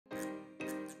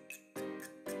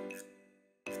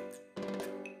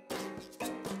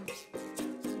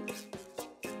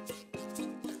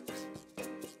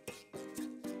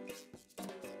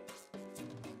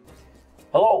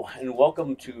Hello and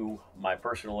welcome to my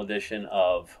personal edition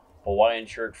of Hawaiian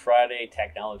Shirt Friday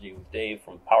Technology with Dave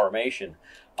from Powermation.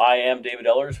 I am David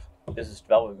Ellers, Business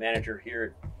Development Manager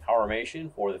here at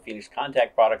Powermation for the Phoenix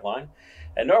Contact product line.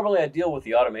 And normally I deal with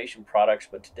the automation products,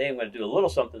 but today I'm going to do a little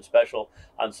something special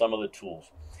on some of the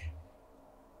tools.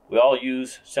 We all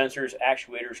use sensors,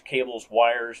 actuators, cables,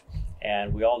 wires,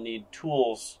 and we all need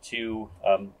tools to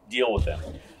deal with them.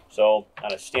 So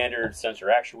on a standard sensor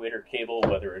actuator cable,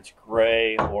 whether it's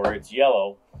gray or it's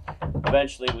yellow,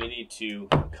 eventually we need to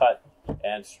cut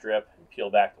and strip and peel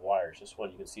back the wires. This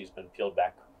one you can see has been peeled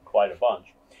back quite a bunch.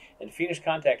 And Phoenix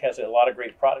Contact has a lot of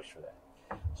great products for that.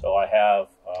 So I have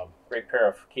a great pair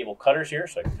of cable cutters here,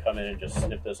 so I can come in and just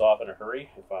snip this off in a hurry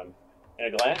if I'm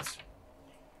in a glance.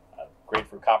 Great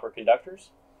for copper conductors.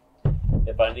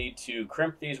 If I need to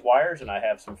crimp these wires, and I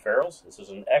have some ferrules, this is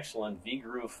an excellent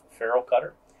V-groove ferrule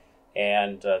cutter.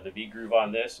 And the V-groove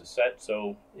on this is set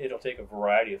so it'll take a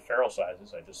variety of ferrule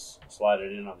sizes. I just slide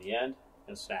it in on the end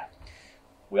and snap.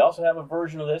 We also have a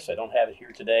version of this, I don't have it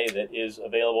here today, that is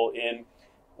available in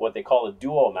what they call a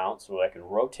duo mount, so I can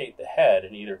rotate the head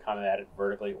and either come at it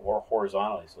vertically or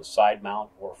horizontally. So side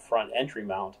mount or front entry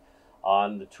mount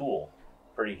on the tool.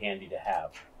 Pretty handy to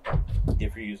have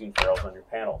if you're using ferrules on your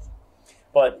panels.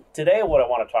 But today what I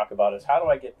want to talk about is how do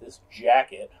I get this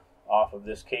jacket off of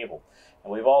this cable.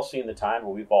 And we've all seen the time,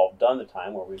 or we've all done the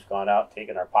time, where we've gone out,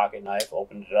 taken our pocket knife,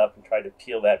 opened it up, and tried to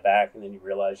peel that back, and then you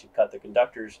realize you cut the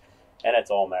conductors, and it's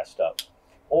all messed up.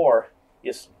 Or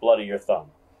you bloody your thumb.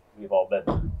 We've all been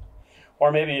there.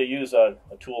 Or maybe you use a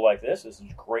tool like this. This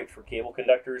is great for cable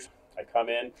conductors. I come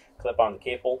in, clip on the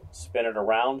cable, spin it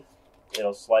around,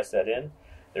 it'll slice that in.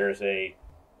 There's a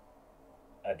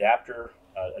adapter,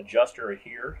 adjuster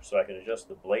here, so I can adjust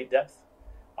the blade depth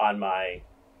on my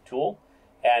tool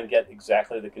and get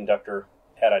exactly the conductor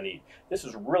head I need. This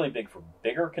is really big for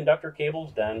bigger conductor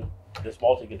cables than this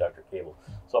multi-conductor cable.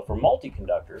 So for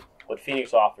multi-conductor, what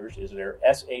Phoenix offers is their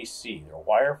SAC, their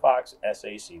Wirefox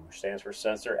SAC, which stands for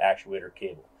Sensor Actuator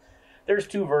Cable. There's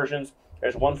two versions.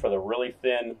 There's one for the really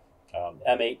thin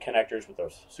M8 connectors with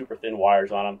those super thin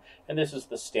wires on them, and this is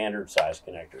the standard size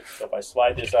connector. So if I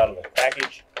slide this out of the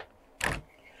package,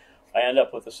 I end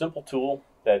up with a simple tool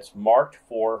that's marked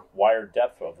for wire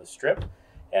depth of the strip,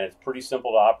 and it's pretty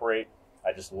simple to operate.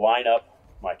 I just line up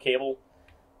my cable,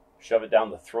 shove it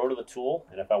down the throat of the tool,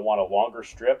 and if I want a longer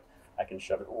strip, I can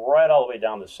shove it right all the way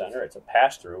down the center. It's a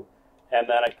pass-through, and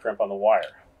then I crimp on the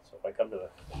wire. So if I come to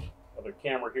the other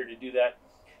camera here to do that,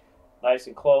 nice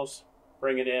and close,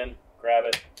 bring it in, grab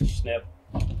it, snip,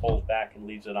 pulls back and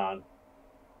leaves it on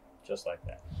just like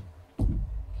that.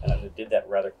 And as I did that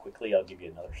rather quickly, I'll give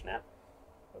you another snap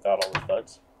without all the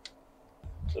thuds.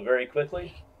 So very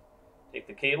quickly, take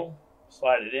the cable,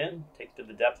 slide it in, take it to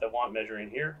the depth I want, measuring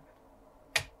here.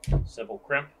 Simple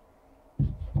crimp.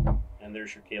 And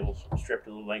there's your cable stripped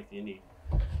to the length you need.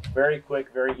 Very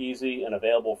quick, very easy, and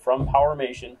available from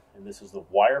Powermation. And this is the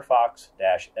Wirefox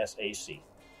SAC.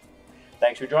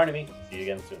 Thanks for joining me. See you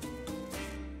again soon.